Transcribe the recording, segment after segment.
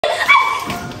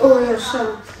oya sha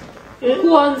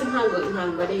kuwanze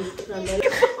ntabwo ari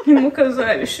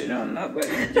ntimukazabishira ntabwo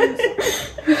ari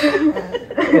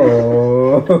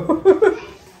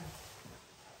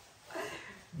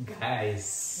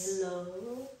guys,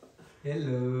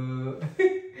 hello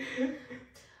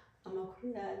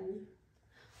amakuru yanyu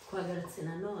twagarutse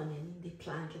nanone n'indi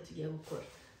plank tugiye gukora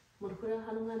murukora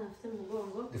hano umwana afite mu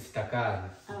mugongo dufite akana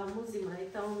abamuzi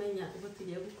murahita mumenya ubwo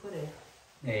tugiye gukorera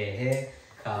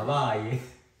kabaye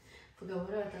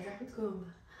tugahora bataza kutwumva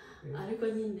ariko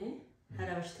nyine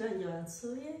hari abashitsi banjye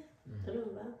bansuye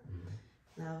turumva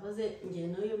navuze ngiye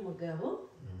n'uyu mugabo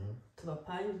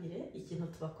tubapangire ikintu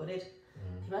tubakorera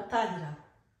ntibatahira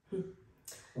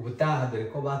ubutaha dore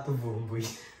ko batuvumbuye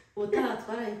ubutaha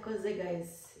twarayikoze guys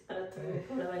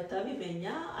aratubikora bahita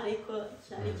babimenya ariko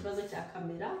cyari ikibazo cya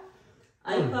kamera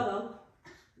ariko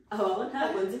abaho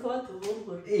ntabwo nzi ko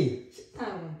batuvumbura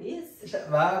ntabwo mbizi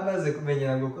bamaze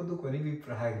kumenyera ngo ko dukora ibi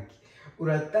prank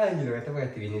uratangira ugahita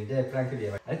ati ibintu bya prank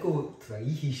byaba ariko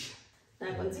turayihisha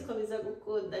ntabwo nzi ko biza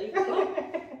gukunda ariko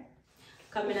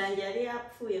kamera yanjye yari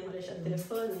yapfuye nkoresha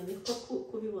telefone niko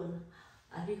kubibona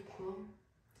ariko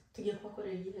tugiye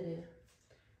kubakorera igiherero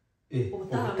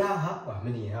ubutaha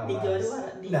wamenye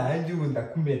amazi nanjye ubu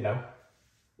ndakumenaho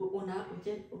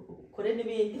ukore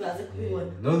n'ibindi baze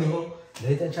kubibona noneho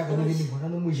ndahita nshaka n'ibindi nkora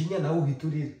n'umujinya nawe uhita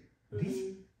urira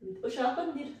ushaka ko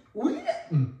ndira urira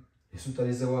ese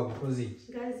utarize waba ukoze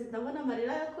iki guys ndabona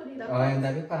amarira yo kurira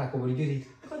ndabikora ku buryo urira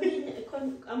ko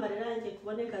amarira yanjye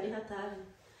kuboneka ari hatari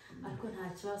ariko nta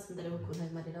kibazo ndareba ukuntu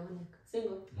ayo marira aboneka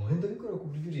singo muhenda bikora ku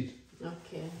buryo urira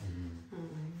okay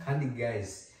kandi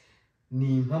guys ni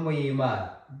impamo y'Imana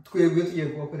twebwe tugiye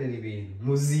kubakorera ibintu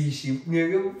muzishima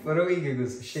mwebwe following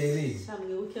gusa sharing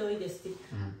mwibuke wigesti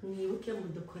mwibuke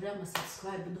mudukorera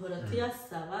subscribe duhora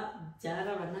tuyasaba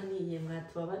byarabananiye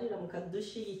mwatubabarira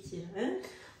mukadushigikira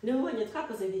niba ubonye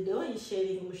twakoze video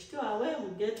yisharing umushiti wawe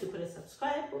umubwire tukore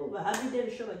subscribe ba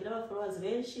Abbyden show bagira aba followers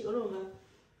benshi urumva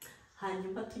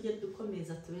hanyuma tujye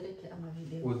dukomeza tubereke ama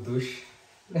video udusha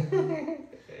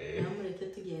namureke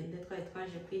tugende twari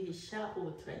twaje kwihisha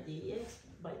ubu turagiye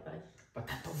bye bye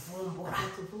batatuvumbura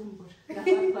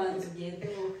ndabanza ugende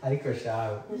ariko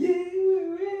shawe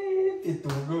yewe mfite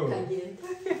ubwoba kagenda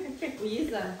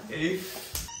uyizana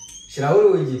shiraho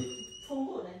urugi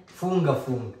fungure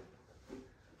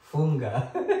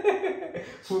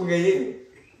funga ye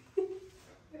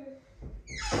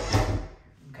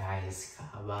guys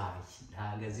kabaye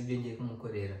ntago azi ibyo ngiye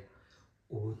kumukorera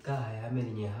ubutaha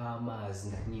yamenyeho amazi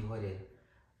ndamwihorera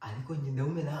ariko njye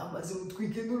ndawumenaho amazi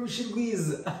mutwike n'urushi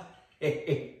rwiza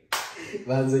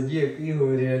banza agiye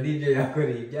kwihorera n'ibyo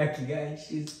yakoreye imyaka ingahe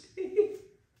ishize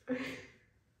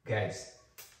guys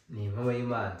ni impamo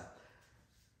y'Imana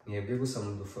mwebwe gusa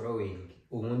mudufollowing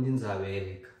ubundi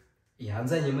nzabereka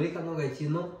yanzanye muri kano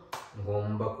gakino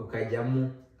ngomba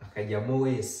akajyamo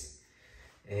wese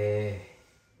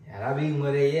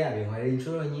yarabinkoreye abinkorera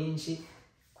inshuro nyinshi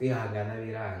kwihangana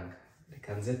biranga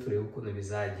reka nze turebe ukuntu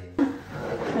bizagenda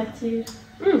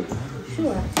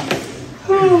ushobora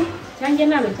cyangwa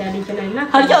ntabwo cyane icyo nari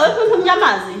harya wowe kuntumye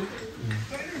amazi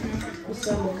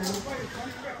usohoka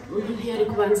yari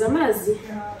kubanza amazi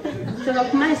ushobora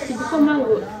kumara iki gikoma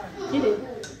ngo gire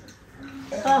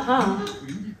aha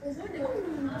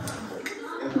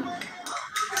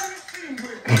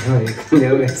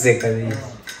rero wese kabiri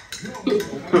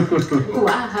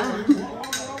waha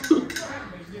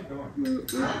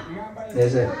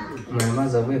ese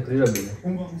amazi avuye kuri robine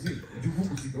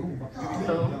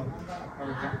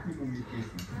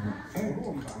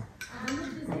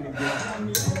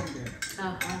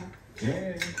aha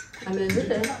ameze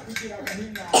ute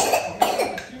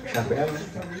shaka yawe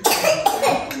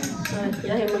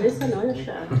yahe muri se nawe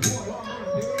shaka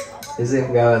ese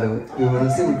bwabara umuntu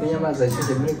se gutinya amazi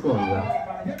ashyushye muri kumva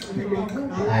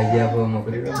ajya avoma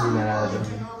kuri robine araza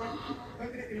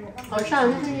ushaka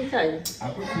nk'icyayi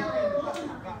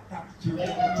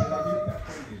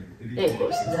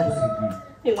sizaza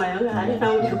inkwaya ngaho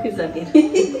ntawe uri kwizanira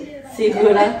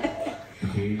sigura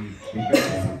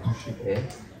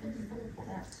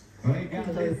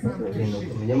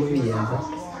mujya mubigenza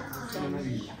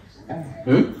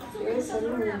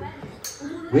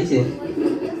wiki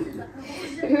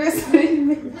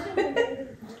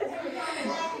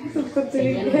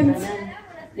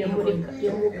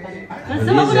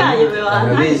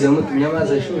urabizi iyo mutumye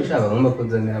amazi ashushe bagomba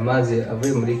kuzanira amazi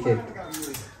avuye muri kete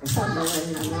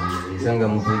biza ngo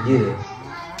amuvugire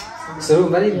si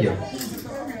urumva ari byo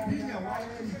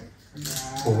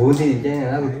ubundi ibijyanye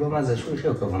nawe tuba amazi ashushe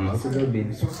ukavoma kuri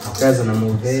robine ukayazana mu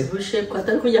buvere bushe ko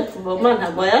atari kujya kuvoma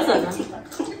ntabwo wayazana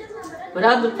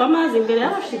uradupa amazi imbere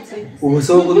y'abashitsi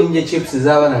ubusoko n'inge chips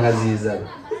zabana nkazizana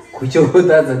kucyo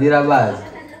utazanira amazi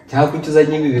cyangwa kucyo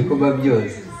uzanye ibi bikorwa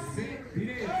byose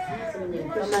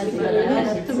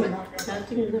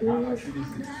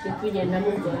tugenda mu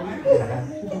Rwanda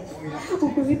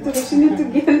ukubita urushini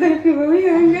tugenda kwiba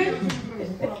wihangane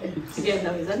tugenda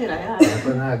wizanira yawe ariko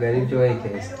ntabwo ari byo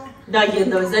wayikese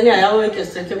ndagenda wizanira yawe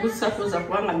wekese cyo gusakuza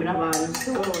kubangamira abantu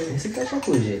ese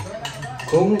kashakuje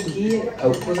ko nkubwiye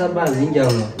abukoza amazi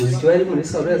y'injyamo uzi icyo ari muri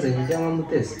salo yazanye cyangwa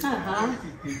mutese aha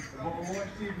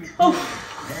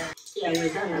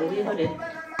yayizana urihore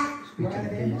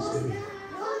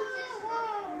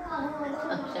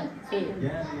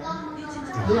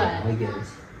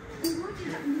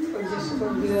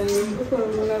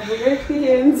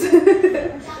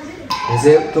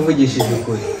ese tuvugishije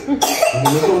ukuri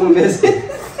nuko mumeze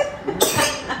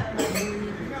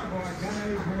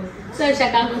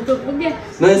shaka tuvuge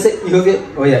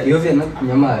none iyo na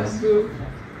kunyamazi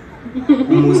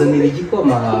umuzanira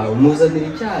igikoma umuzanira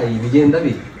icyayi bigenda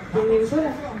bite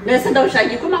nese ndabashaka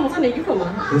igikoma muzana igikoma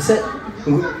ese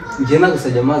ngiye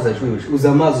nagusajya amazi ashushe uza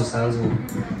amazi usanzwe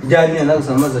byari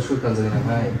nagusaba amazi ashushe kanzanira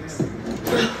nkaye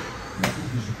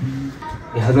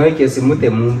hano ikese mute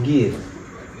mumbwire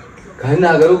kandi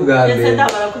ntabwo ari ubwa mbere nese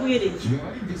ndabara kubwira iki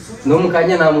no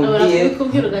mukanya namubwiye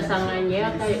kubwira ugasanga ngiye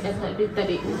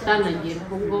bitari utanagira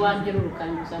ubwo wanjye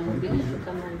urukangiza mu bwinshi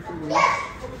bw'amantu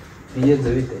bigenze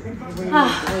bite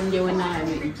wongewe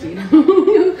nabi ikintu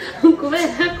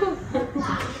kubera ko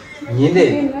nyine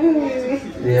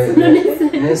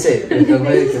nese reka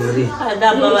mwereke muri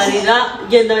ndambabarira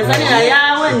genda wizanira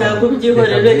yawe ntabwo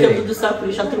byihorere reke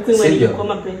kudusakurisha turi kwinywera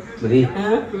igikoma pe muri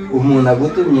umuntu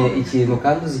agutumye ikintu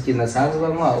kandi uzi ikintu asanzwe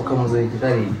anywa ukamuzanira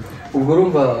ikitari ubwo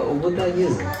urumva ubwo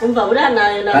utagize umva buriya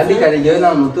nayo kandi kare njyewe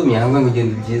namutumye hamwe ngo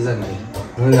ugende ubyizanire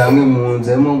none hamwe mu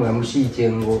nzemo muramushyigikiye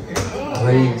ngo aba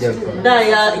ari ibyo akora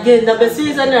ndaya genda mbese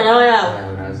wizanira nawe yawe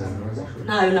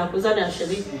ntayo nakuzanira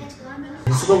sheri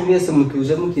ese ko mwese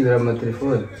mutuje mukibera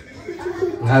amatelefone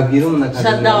nkabwira umuntu akazi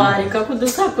shada wareka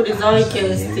kudusakurizaho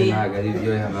ikesti ntabwo ari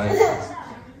byo yamaye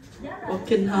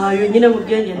oke ntayo nyine mu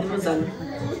bwenge ndibuzane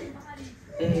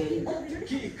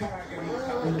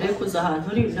mbere kuza ahantu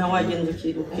uri ntawe wagenda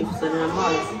ukibuzanira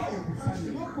amazi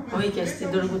wowe ikesti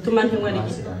dore gutuma ntinywera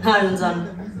ntayo nzana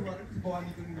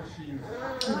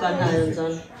ntayo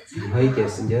nzana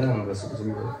nkayikesi njyewe ntabwo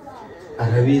gasuzugura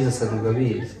arabizi asanzwe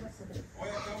abizi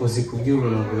uzi kubwira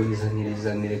umuntu ngo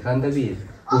izanire kandi abizi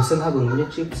ubuse ntabwo nkurya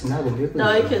chips ntabwo mbiye kugira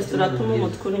nawe ikesi turatuma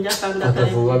umutwe urya kandi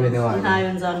atavuba bene wanyu ntayo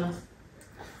nzana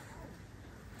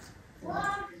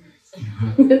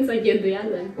nsagenda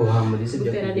uyazane uhamurize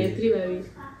ibyo duteraniye turi babiri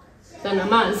zana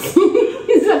amazi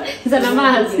zana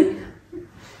amazi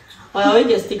oya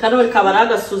wegesti kano kaba ari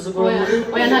agasuzuguro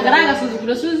oya ntabwo ari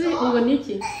agasuzuguro suzi ngo ni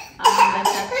iki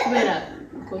ndashaka kubera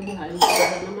ko duhaye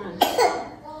zana amazi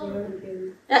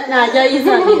najya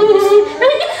yizanira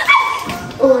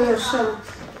oya sha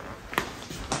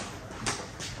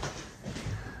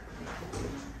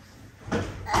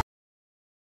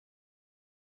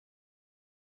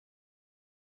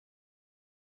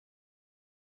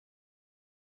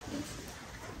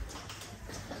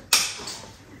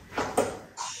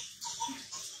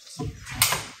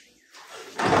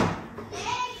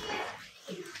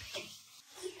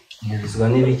ahezwa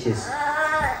n'ibikisi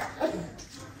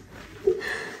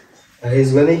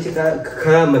ahezwa n'iki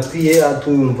kari amatwi ye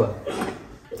atumva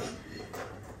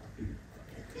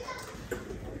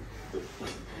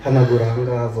hanagura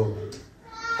ahangaha vuba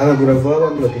hanagura vuba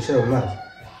abandi batishira mu mazi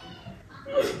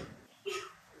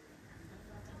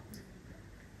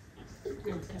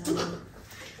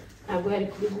ntabwo yari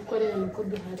kubigukorera nuko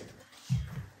duhari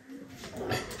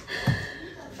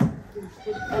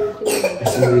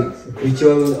kuri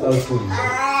kibazo abaturiye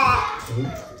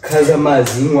kaza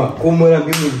amazi nywa kumura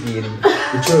mbimubwira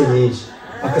inshuro nyinshi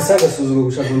akasanga asuzugura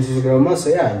gushaka kunsuzugura mu maso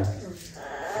yanyu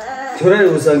turare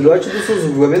usanga iwacu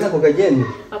dusuzugurwa bene ako kageni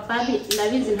papa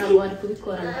ndabizi ntabwo wari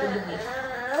kubikora nuko duhari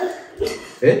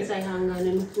nzayihangane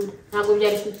n'ukuri ntabwo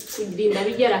byari kurinda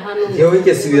bigera hano yewe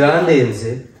ngese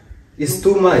birandenze is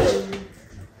too much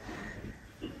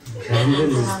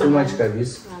birandenze is too much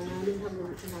kabisa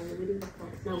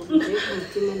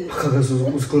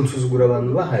akagasuzugura abantu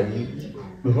bahari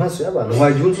mu maso y'abantu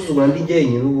wajya unsuzugura ndi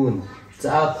jyenyine n'ubundi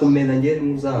nzakumena njye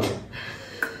muzanga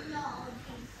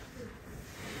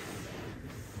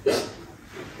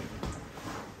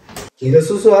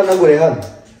ingasusu hanagure hano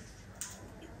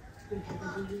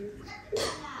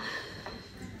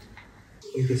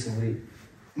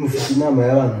mufite inama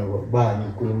y'abantu banyu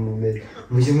kuri mumeze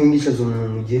mujye mumwicaza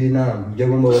umuntu mugira inama ibyo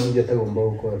agomba n'ibyo atagomba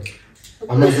gukora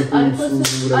amaze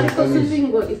kumusuzugura ariko suzi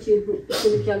ngo ikintu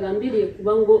cyagambiriye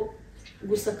kuba ngo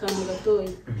gusa akantu gatoya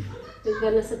reka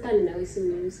na satani nawe si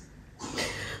mwiza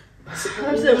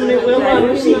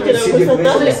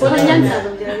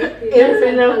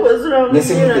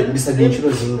bisa n'inshuro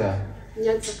zingahe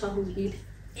nyanza akahubwira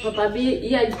papa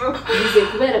yagize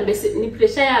kubera mbese ni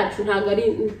pressure yacu ntago ari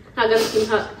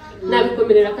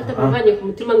nabikomerera katabivanye ku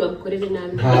mutima ngo agukorere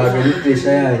nabi ntago ari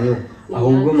pressure yanyu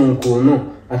ahubwo ni ukuntu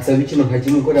ansaba ikintu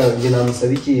nkakimukorera njye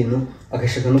namusaba ikintu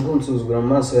agashaka no kunsuzugura mu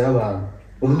maso y'abantu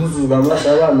ubundi uzuzugura mu maso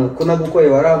y'abantu ko nagukoye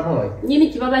warankoye nyine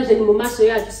ikibabaje ni mu maso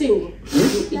yacu singo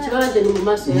ikibabaje ni mu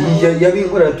maso yacu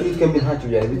yabinkorera turi twembi ntacyo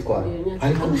byari bitwaye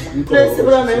ariko twese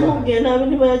burana yamubwiye nabi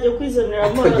niba yagiye kwizanira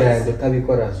amazi twagerageje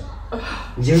utabikora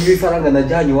njyewe ibifaranga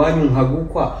najyanye iwanyu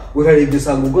nkagukwa urarebye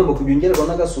usanga ugomba kubyongererwa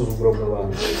n'agasuzuguro mu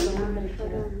bantu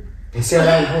ese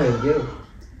yarankoye njyewe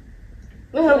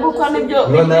gukwa nibyo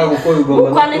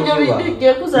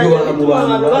bigiye kuzajya bituma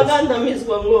abantu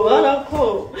bagandamizwa ngo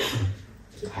barakowe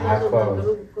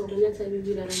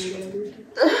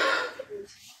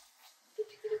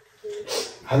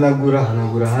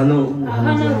hanagura hano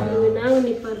nawe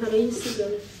ni ipantaro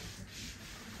y'isigaye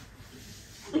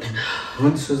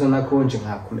ubundi soza nakonje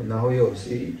nkakumenaho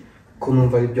yose ko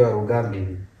numva ari byo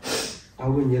warugambiriye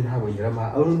ahubwo njye ntabwo ngira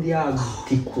undi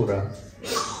yagutikura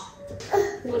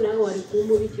ngo nawe wari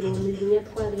kumubikira umujinya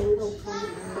twarenga ukanga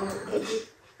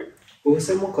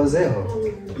ubuse mukozeho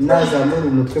nazamura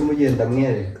umutwe mugenda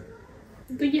mwereka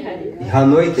tugihari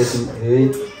hano ikese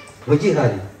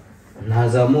mugihari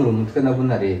ntazamura umutwe nabo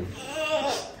nareba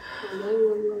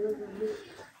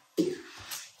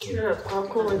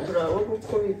twakobagira wo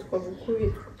gukubitwa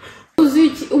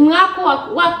uziki umwaka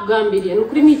wakugambiriye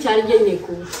nukuri n'icyari genye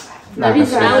kuba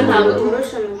nabizi nawe ntabwo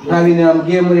nta bintu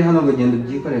yambwiye muri hano ngo genda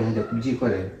ubyikorere nkajya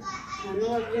kubyikorera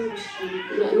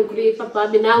nukuri papa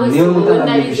be nawe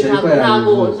ndabizi ntabwo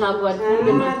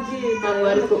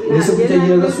ariko nese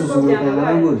kutagira gasuzuguro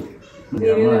kangana gutya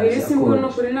ibintu biri simple no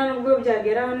kuri nta nubwo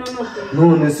byagera hano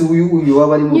none se uyu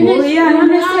waba ari mu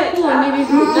none se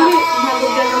ntabwo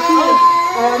byagakwiye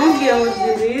aramubwira ngo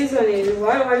zibizanire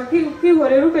wari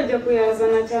kwihorera ukajya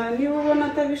kuyazana cyane niba ubona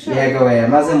atabishaka yego we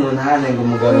maze mu ntane ngo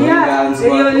umugabo w'inganzo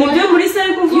nibyo muri se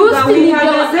ari kuvuga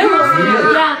wihagazeho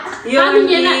kandi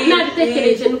njye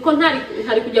nabitekereje nuko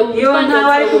ntari kujya mu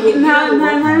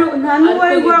nta n'uwo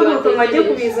ari guhaguruka ngo ajye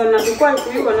kubizana kuko ari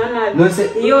kubibona nabi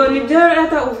iyo nibyo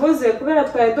leta uvuze kubera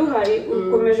twari duhari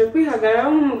ukomeje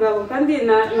kwihagararaho nk'umugabo kandi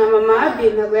na mama Abby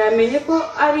ntabwo yamenye ko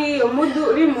ari iyo mudu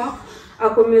urimo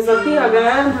akomeza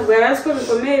kwihagarara ntabwo yari azi ko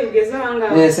bikomeye bigeze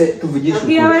ahangaha mwese tuvugisha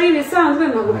ukuri iyo ari ibisanzwe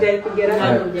ntabwo byari kugera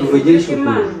hano tuvugisha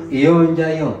ukuri iyo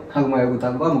njyayo ntabwo mwari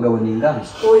gutanga wa mugabo ni inganzo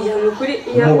oya ni ukuri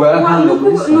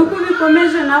nuko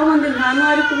bikomeje nawe ubundi nta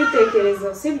n'uwari kubitekereza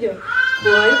sibyo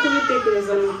ntiwari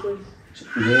kubitekereza ni ukuri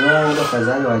reba ngo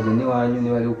akazari wajya n'iwanyu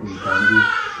niba ari ukubitangira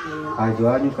hajya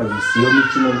iwanyu kabisa iyo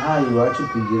mikino ntayo iwacu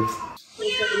tugira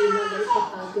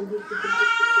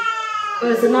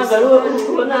ese ntabwo ari wowe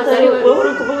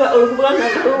uri kuvuga ntabwo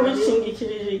ari wowe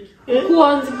wishingikirije kuko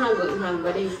wanze ntabwo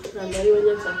ari we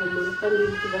nyansahumuro kandi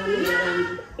uri kuva hano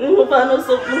yarangiye umuvano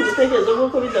so n'igitekerezo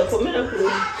kuko bidakomera kure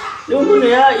niba umuntu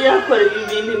yakorera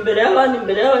ibintu imbere y'abandi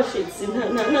imbere y'abashitsi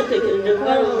ntatekereje ko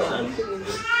ari abantu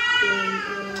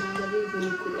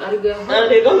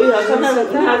arega wihakana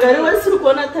ntabwo ari we si uri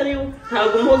kubona atari we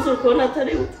ntabwo umuzi uri kubona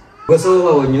atari we gusa wowe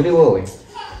babonye uri wowe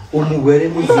umugore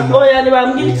muzima oya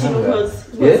ntibambwira ikintu nkoze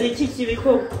nkoze iki kibi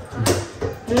koko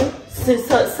si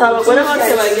abagore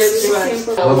bose bagenzi banjye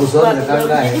bagusobanurira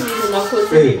kangahe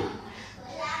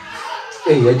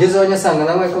yageze aho nyasanga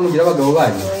nawe ko mugira abagabo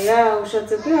banyu oya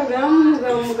ushatse kwihagararaho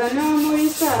nk'umugabo mugane wo muri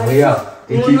sare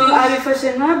umuntu abifashe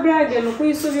nka brage ni uko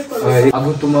uhise ubikora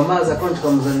agutuma amazi akonje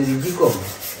ukamuzanira igikoma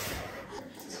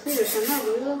kwibesha ntabwo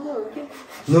bibaho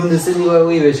none se niba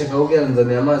wibesha akakubwira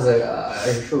nzanira amazi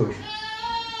ashushe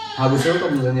ntabwo ushobora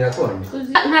kumuzanira akonje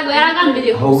ntabwo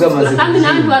yaragambiriye kumusura kandi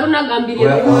nawe ntiwari unagambiriye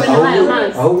kumubona aya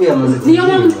mazi ahubwo yamaze niyo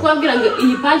mpamvu twabwira ngo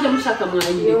iyi paje mushaka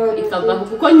mwayireka ikavaho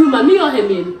kuko nyuma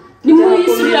niyohemera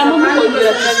nimuyisubiramo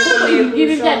mukongera kuko ibi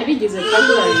ngibi byari bigize kandi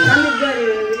byari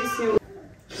ibintu biri simba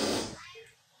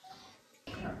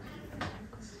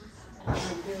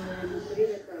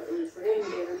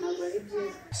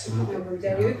ntabwo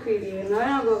byari bikwiriye nawe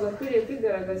ntabwo wagakwiriye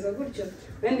kwigaragaza gutyo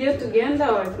wenda iyo tugenda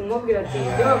wari kumubwira ati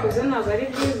ibyo wakoze ntabwo ari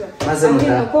byiza kandi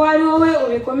nuko ari wowe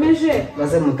ubikomeje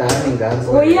maze mutahane inganzo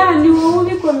oya ni wowe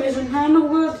ubikomeje nta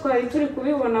nubwo twari turi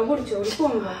kubibona gutyo uri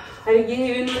kumva hari igihe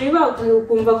ibintu biba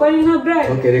ukumva ko ari nka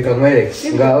brage reka nkwereke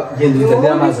ngaho genda uzanire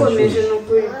amazi ashyushye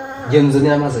genda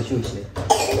uzanire amazi ashyushye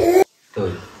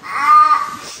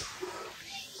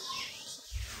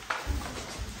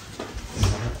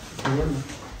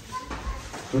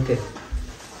Mute.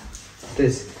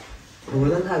 Tese.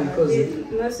 Ubona ntabikoze.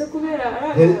 Nase kubera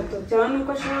arato cyane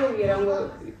uko ashobora kugira ngo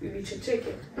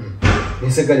biceceke.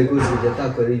 Nese kare kuzi kujya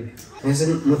atakora ibi. Nese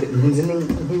mute nzi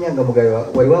n'inyangamugayo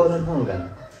wari wabona ntongana.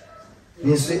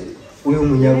 Nese uyu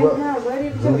munyagwa ntabwo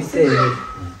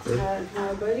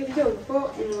ari byo kuko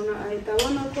umuntu ahita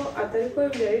abona ko atari ko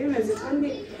byari bimeze kandi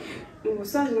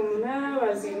ubusanzwe umuntu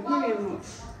yarabazi nk'ibintu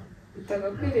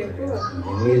bitagakwiriye kuba.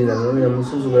 Mwirira mwe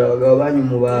musuzugura abagabo banyu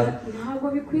mu bantu. Ntabwo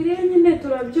bikwiriye nyine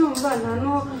turabyumva nta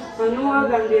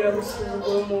n'uwagambira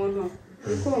gusuzugura umuntu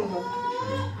ukumva.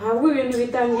 Ntabwo ibintu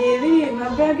bitangiye biri nka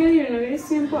brage y'ibintu biri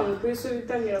simple mu kwisi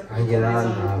bitangira kugera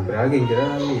nta brage ngira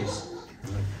n'amisi.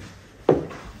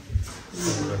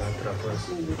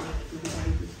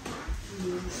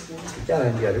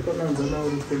 Cyarangiye ariko nanzo nawe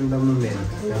uri kwenda mu mena.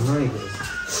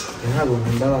 Ntabwo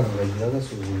nkunda abantu bagira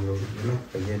agasuzuguro no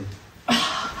kugenda.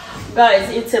 Guys,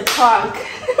 it's a prank.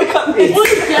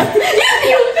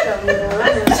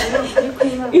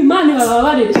 Imana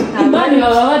ibababarire.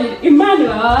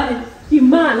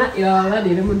 Imana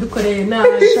ibababarire mudukoreye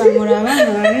nabi. Shamura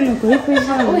abana bane n'ukuri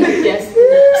kwivana.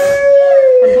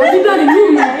 Bari bari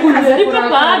n'umuntu ariko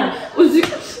bana uzi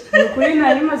ukuri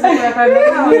nari maze kurakanda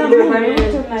bari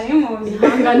mu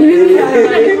ihanga n'ibindi.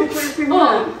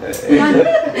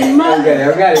 Imana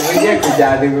yabwari mugiye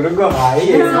kujyana mu rugo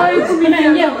haye.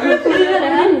 Kubinangiye kuri rero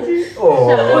hano. Oh,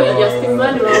 just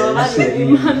Imana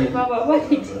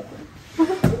ibababarire.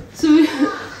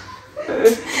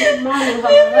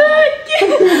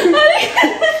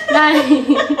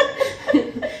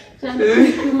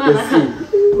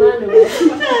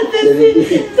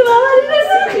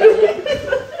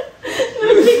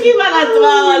 Imana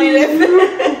ibababarire.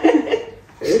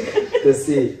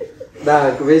 Sì,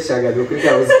 dai, come sciaga, non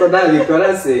cliccavo, scordavi di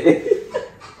corase.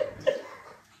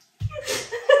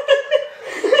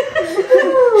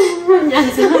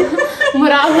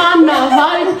 Muramana,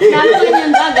 vai, nanti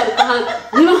andaga kan.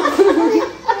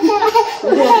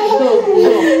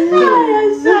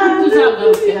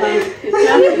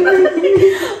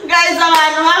 Guys,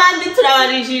 abantu barandi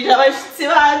turabarijije abashitsi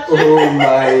bacu. Oh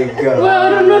my god.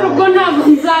 Wewe n'urugo ntabwo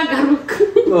nzagaruka.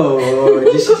 Oh,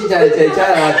 gishiki cyane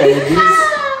cyarakaye disi.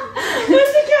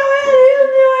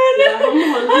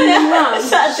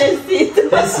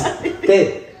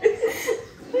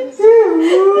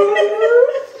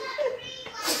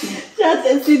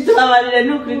 Chatesito abarire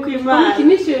n'ukuri kw'Imana. Iki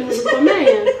ni ikintu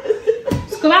gikomeye.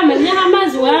 Siko bamenye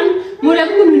amazi wani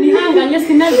murebe ukuntu nihanganye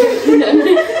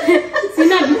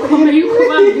sinabikomeye yuko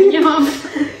bamenye amazi.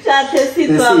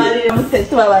 Chatesito abarire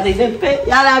muteto abarire pe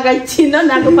yari agakino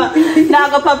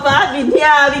ntago papa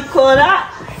ntiyabikora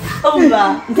umva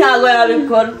ntago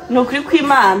yabikora n'ukuri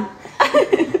kw'Imana.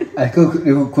 Ariko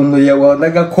ukuntu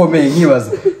yabonaga akomeye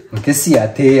nkibaza mutesi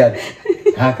yateye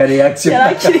nta ka reaction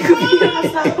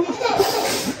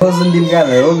koze undi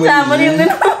mwana rero muri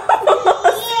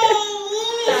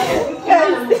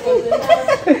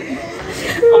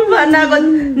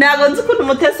ntago nzi ukuntu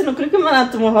umutesi n'ukuri kw'Imana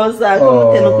tumuhoza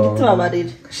kumute n'ukuri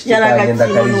tubabarire yari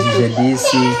agakino n'ukuri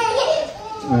disi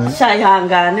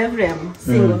cyayihangane vraiment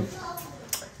singo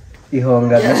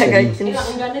ihongana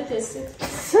Ihangane tese.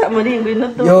 muri ngwino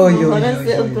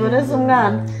duhoreze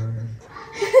umwana.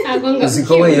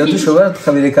 Uziko we iyo dushobora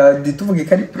tukabireka tuvuge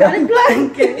ko ari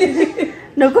blanke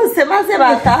nuko se maze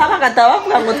bataha bagataha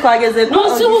bavuga ngo twageze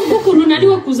no se ukuntu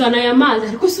nariho kuzana aya mazi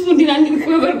ariko se ubundi randi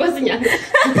kuyoberwa zinyana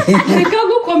reka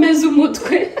gukomeza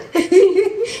umutwe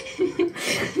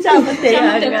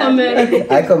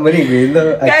ariko muri ngwino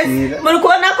akira muri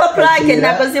kubona ko plaque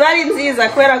ntabwo ziba ari nziza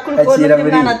kubera ko urukundo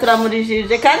rw'Imana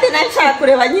turamurijije kandi nashaka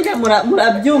kureba nyine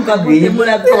murabyumva gute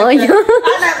murabyumva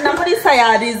na muri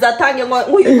sayariza atange ngo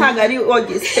uyu ntago ari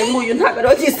August nguyu ntago ari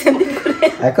August ndi kure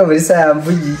ariko muri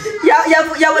sayamvugi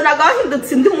yabonaga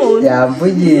wahindutse indi muntu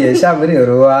yamvugiye sha muri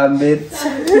wa mbere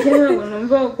ntabwo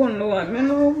numva ukuntu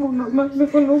wamena umuntu maze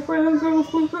ko nuko yanze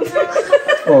urukundo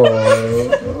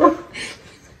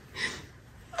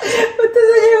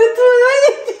utazanye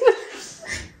gutuzanye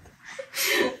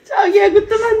cyagiye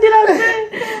gutuma ndira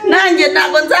nanjye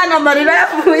ntabwo nzana amarira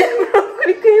yavuye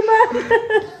kuri kw'Imana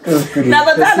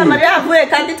ntabwo nzana amarira yavuye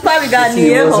kandi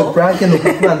twabiganiyeho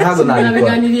ntabwo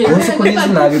nabikora umunsi kuri izi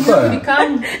nabikora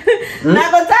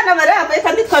ntabwo nzana amarira yavuye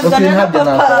kandi twabiganiyeho na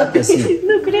papa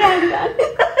ni ukuri yangane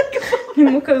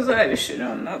ntimukazabishira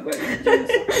ntabwo ari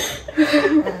byiza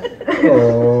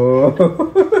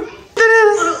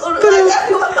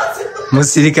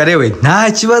musirikare we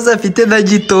nta kibazo afite na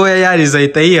gitoya yariza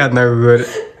ahita yihanagura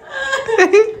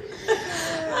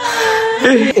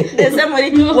ndetse muri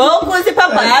wowe ukuzi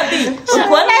papa Abi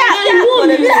ukubona yakora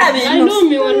biriya bintu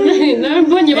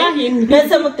nabonye bahinduye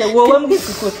ndetse mute wowe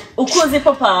mbwisuku ukuzi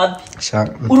papa Abi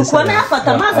urukubona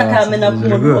yafata amazi akamena ku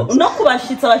muntu no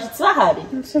kubashitsa abashitsi bahari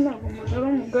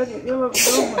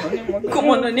ku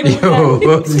muntu ni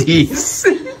mugari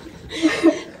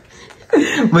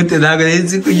mute ntabwo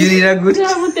nzi kugirira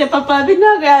gutya mute papa Abi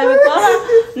ntabwo yabikora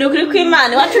ni ukuri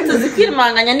kw'Imana iwacu tuzi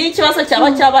kwimanganya n'ikibazo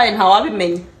cyaba cyabaye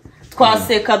ntawabimenya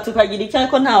twaseka tukagira icyo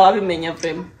ariko ntawabimenya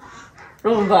vrema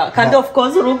rumva kandi of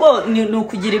course urugo ni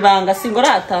ukugira ibanga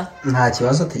singorata nta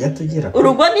kibazo tujya tugira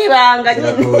urugo ni ibanga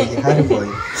nyine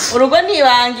urugo ni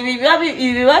ibanga ibi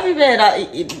biba bibera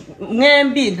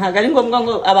mwembi ntabwo ari ngombwa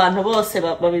ngo abantu bose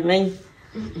babimenye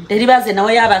rero ibaze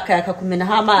nawe yabakayaka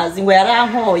kumenaho amazi ngo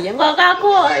yarankoye ngo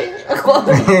agakoye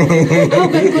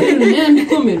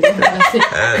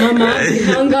mama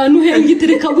ihangane uhengite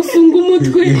reka gufunga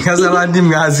umutwe inka z'abandi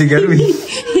mwazigaruye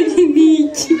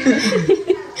niki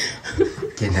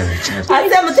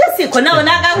ate mutesi ko nawe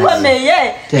nagakomeye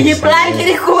iyi plan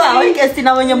iri kubaho ikesi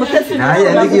nabonye mutesi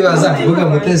naye ndikibaza kuvuga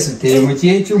mutesi uteye mu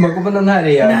kihe cyuma kubona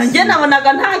ntare yawe nanjye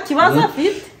nabonaga nta kibazo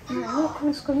afite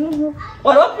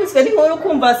warakwiswe ni wowe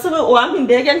kumva se uwampa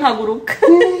indege nkaguruka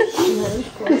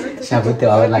shabute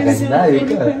wabonaga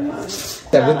ntabikora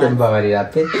shabute mbabarira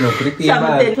pe ni ukuri kw'Imana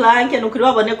shabute plank ni ukuri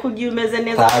babone ko ugiye umeze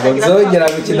neza ntabwo nzongera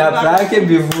gukina plank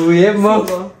mbivuyemo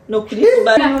ni ukuri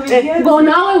ngo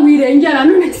nawe wirengera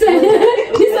none se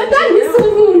ni satani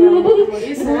n'isumuntu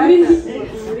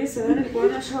muri sara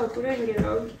kubona ashaka kurengera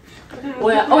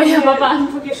oya papa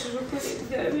mvugishije ukuri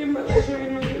byabimbabaje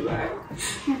ibintu bibaye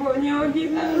mbonye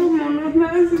wagira ari umuntu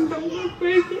ntazi ndavuga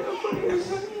kwegera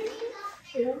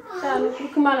cyane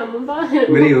kuko Imana mumba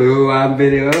muri uyu wa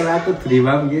mbere wari natwe turi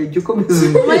bambwe jya ukomeza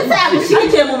muri se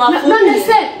yabishikiye mu makuru none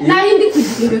se narindi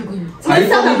kugira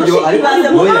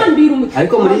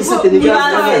ariko muri iyi sate nibyo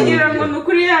kugira ngo ni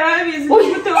ukuri yarabizi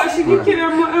gute washigikira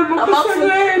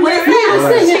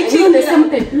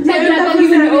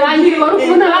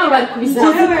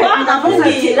amakosa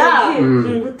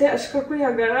gute ashaka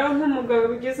kwihagarara nk'umugabo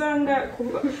bigeze ahangaha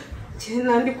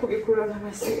nandi kubikura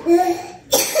nk'abasiga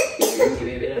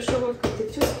ibi birashoboka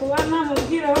cyose kuba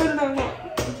namubwira wenda ngo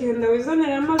genda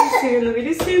wizanire amazi ibintu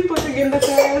biri simple tugenda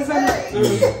akayazana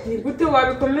ni gute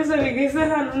wabikomeza bigeze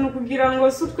hano ni ukugira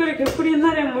ngo si utwereke kuri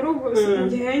intare mu rugo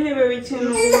igihe nyebewe ikintu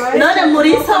ubaye none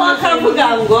muri sawa akavuga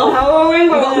ngo wowe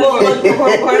ngo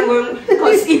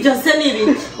ibyo se ni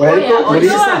ibiki muri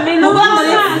sawa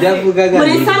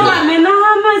amenaho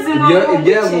amazi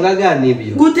ibyo yavugaga ni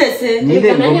ibyo gute se nyine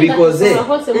ngo bikoze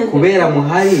kubera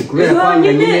muhari kubera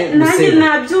kwanga nyine nanjye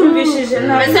nabyumvishije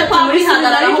mbese kwa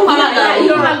wihagararaho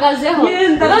yihagazeho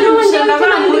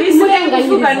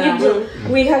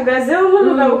wihagazeho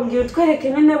nk'umugabo kugira utwereke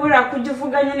nyine buriya kujya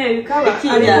uvuga nyine bikaba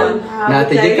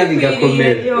nategeka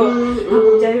bigakomera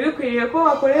byari bikwiriye ko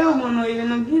wakorera umuntu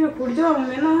ibintu nk'ibi ku buryo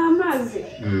bamumenaho amazi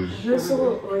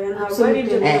ntabwo ari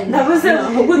byo ndavuze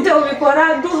gute ubikora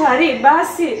duhari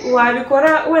basi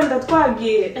wabikora wenda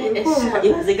twagiye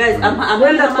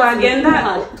wenda twagenda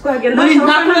muri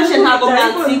ntakoreshe ntabwo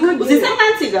mwansiga uzize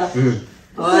mwansiga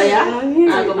oya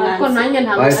ntabwo nanjye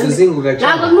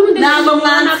ntabwo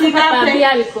mwansiga pe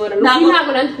yabikora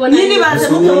ntabwo nini baze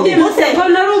mutse ko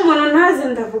nari umuntu ntazi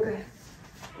ndavuga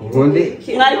ubundi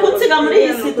mwari kunsiga muri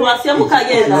iyi situation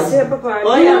mukagenda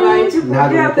oya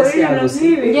ntabwo mutesi yaguze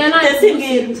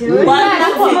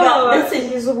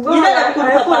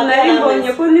ariko nari mbonye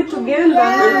ko nitugenda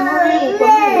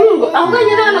ahubwo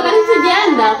nyine ntabwo ari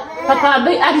tugenda papa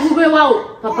ari bube wawe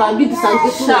papa dusanzwe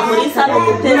sha muri sano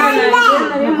mutesi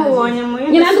nari mubonye muri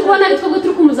nyine ndi kubona ari twebwe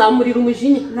turi kumuzamurira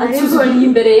umujinya atuzuriye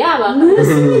imbere yaba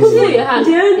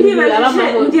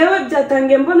njyewe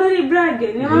byatangiye mbona ari brage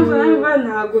niyo mpamvu nabivuga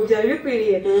ntabwo byari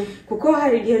bikwiriye kuko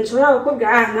hari igihe nshobora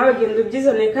gukubwira nawe genda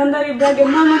ubyizane kandi ari brage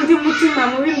nta n'undi mutima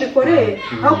mubi mbikoreye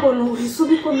aho ukuntu uhise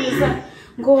ubikomeza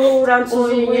ngo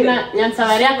uransuzugura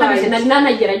nyansaba yari yakabije nari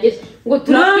nanagerageje ngo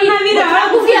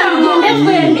turakubwira ngo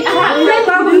ugende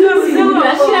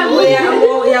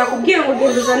yakubwiye ngo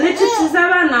ugenda uzane inshuti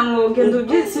z'abana ngo ugenda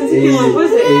ubyisinzi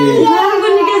ntiwavuze ntabwo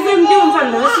nigeze mbyumva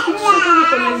ndabasika icyo ushaka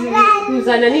gukomeza ibintu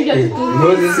kuzana n'ibyo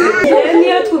tutuzi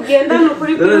niyo tugenda ni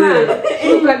ukuri kw'Imana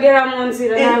tukagera mu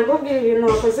nzira ntabwo ubwira ibintu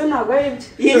wakoze ntabwo ari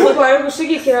byo kuko wari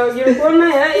gushigikira ugira ukubona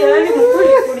yari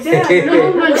mukuri kurya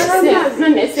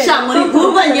sha muri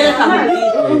kurwa ngere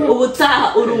kamubwira ubutaha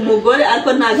uri umugore ariko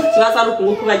nta kibazo ari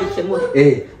ukunguka bagikemura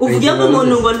uvuge ko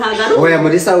umuntu ngo ntagaruka oya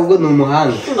muri sawa ubwo ni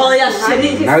umuhanga oya shiri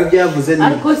nawe ibyo yavuze ni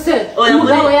ariko se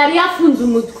umugabo yari yafunze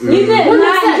umutwe nyine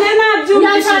nanjye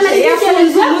nabyumvishije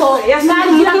yafunze umutwe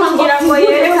kugira ngo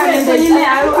yerekane ko nyine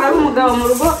ari umugabo mu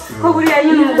rugo ko buriya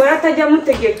nyine umugore atajya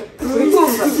amutegeka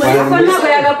urikumva ko ntabwo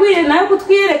yagakwiye nawe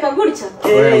kutwiyereka gutya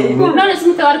none se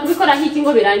mutawari kubikora hiki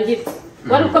ngo birangire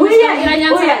wari ukamusangira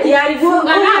nyanza yari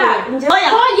guhunga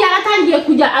ko yaratangiye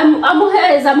kujya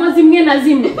amuherezamo zimwe na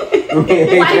zimwe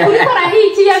wari kubikora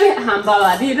hiki yabihamba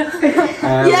barira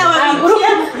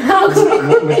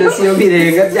mutasi yo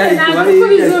birenga byari kuba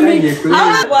bitangiye kuri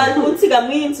wari unsiga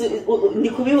mwinzu ndi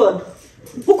kubibona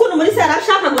ukuntu muri se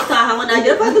arashaka gutaha ngo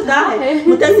nagere kwa dutahe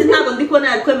mutasi ntabwo ndi kubona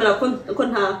yari kwemera ko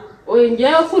ntaha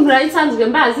ngewe ukuntu urayisanzwe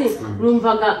mbazi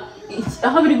numvaga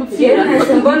aho biri gupfira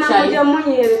mbona mujya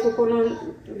munyereka ukuntu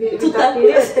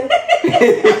bidakwiriye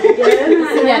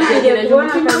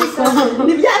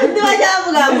ni bya bindi bajya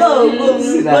bavuga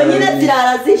ngo nyine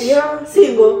zirara zishe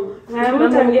singo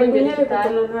naramutangiye kunyereka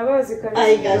ukuntu ntabazi kabisa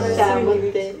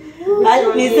ayigashamute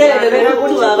nizere rero ko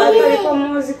tubabarira ariko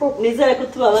muzi ko nizere ko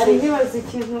tubabarira ntibaze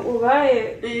ikintu ubaye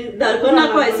dariko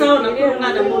nako isabona ko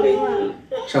umwana mubi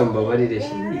chambabarire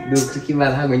dukuri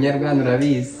kimara hango nyarwanda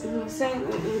urabizi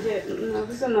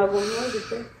navuze ntabwo muzi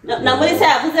pe na muri se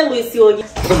yavuze ngo isiyoge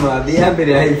madi ya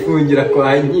mbere yayifungira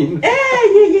kwa nyina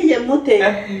ye mute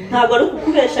ntabwo ari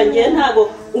kukubesha ngiye ntabwo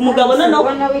umugabo noneho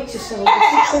ubona wicisha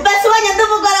basi wajya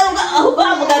ndumugara ahubwo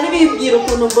avuga n'ibibwira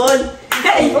ukuntu mbonye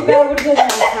uvuga buryo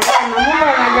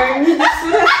namubanaga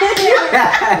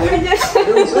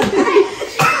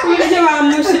buryo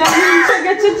bamushyira mu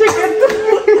gace gato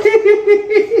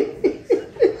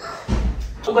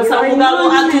ugasanga umugabo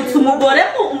atutse umugore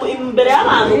imbere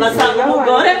y'abantu ugasanga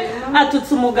umugore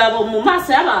atutse umugabo mu maso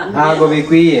y'abantu ntabwo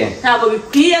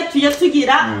bikwiye tujye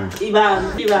tugira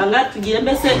ibanga tugire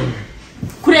mbese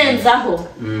kurenzaho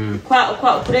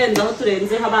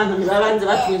turenzeho abantu ntibabanze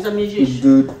batunyuzamo ijisho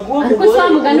ariko se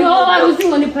mugani wowe wari uzi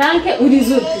ngo ni prank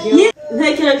urizo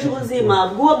ntekereje ubuzima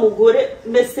bw'uwo mugore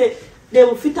mbese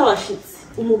reba ufite abashitsi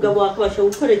umugabo wakabasha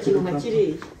gukora ikintu nka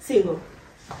kiriya singo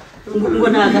ngo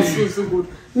nagasuzuguro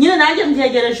nyine nanjye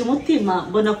mbyegereje umutima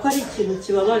mbona ko ari ikintu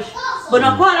kibabaje mbona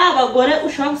ko hari abagore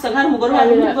ushobora gusanga hari umugore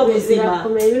wawe n'ubwo buzima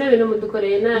bino bintu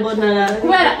mudukoreye nabi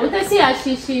kubera utasi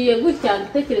yashishiye gutya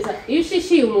gutekereza iyo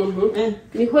ushishiye umuntu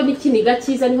niho n'ikiniga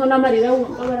cyiza niho n'amarira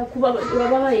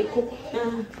babaye koko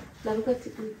ndavuga ati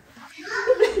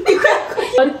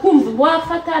bari kumva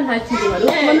wafata nta kintu bari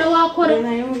kubona wakora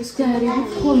byari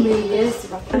bikomeye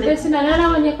mbese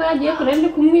narabonye ko yagiye kure ndi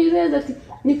kumwizeza ati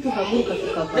nituhaguruka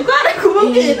tukava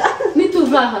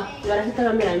nituvaha barahita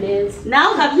bamera neza nawe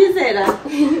ukabyizera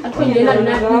ariko njye nari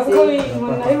nabyizeye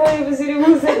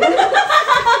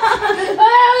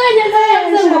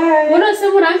murose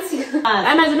muransiga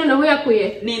anazi noneho yakuye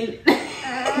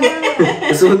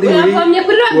yavomye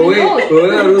kuri wowe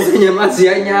wari uzanye amazi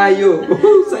ya nyayo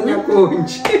uzanye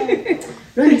akonje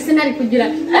none sinari kugira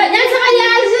yansaba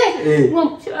yaje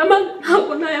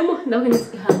ntabwo nayamuha nawe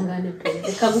nitwihangane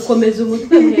reka gukomeza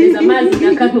umutwe muhereza amazi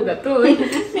n'akantu gatoya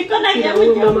niko nagiye mu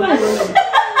cyumba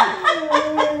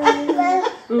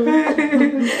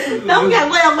ndamubwira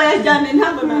ngo yamuyajyane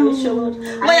ntabwo nabishobora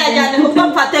ngo yajyane kuko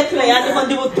mfate kireya nibwo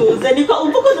ndi butuze niko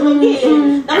umva ukuntu mubwiye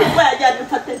ndamubwira ngo yajyane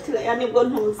mfate kireya nibwo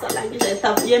ntuza arangije ahita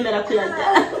yemera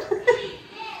kuyajyana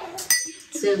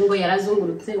ngo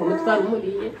yarazungurutse ngo umutwaro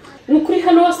umuriye ni ukuri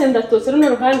hano hose ndatose runo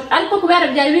ruhande ariko kubera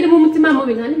byari birimo umutima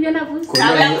mubi nta n'ibyo navuze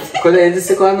ko nzi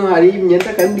se ko hano hari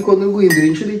imyenda kandi ko no guhindura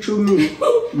inshuro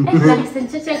 10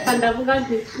 nceceka ndavuga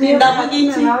nti ndavuga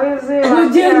iki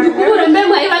ugenda ukubura mbe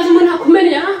mwayibaje umuntu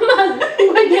akumeneye amazi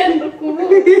ngo genda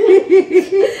ukubura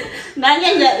nanjye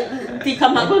ndika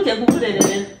amaguke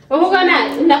kukurerera uvuga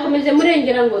ndakomeje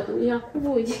murengera ngo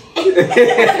yakubuye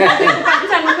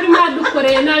kuri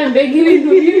mwadukoreye nawe mbega ibintu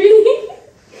bibi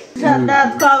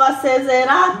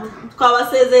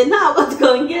twabasezeye ntabwo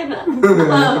twongera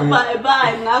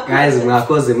guys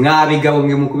mwakoze mwabigabo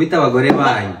mwe mukubita abagore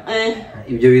banyu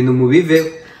ibyo bintu mubiveho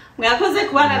mwakoze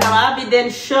kubana na Abbyden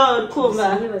show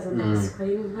kumva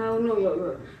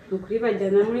nukuri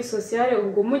bajyana muri sociale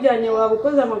ubwo mujyanye waba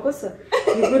ukoze amakosa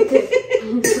ni gute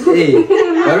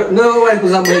no wari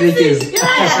kuzamuherekeza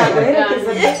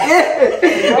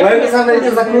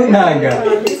ku ntanga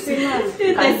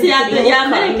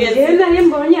nari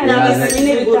mbonye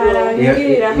nyine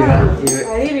bitarangirira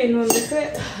hari ibintu mbese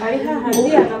ari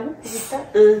hahandi anagukubita.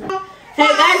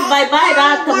 Hey guys, bye bye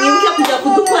rata mwibuke kujya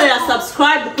kudukorera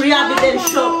subscribe kuri Abbyden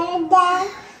show.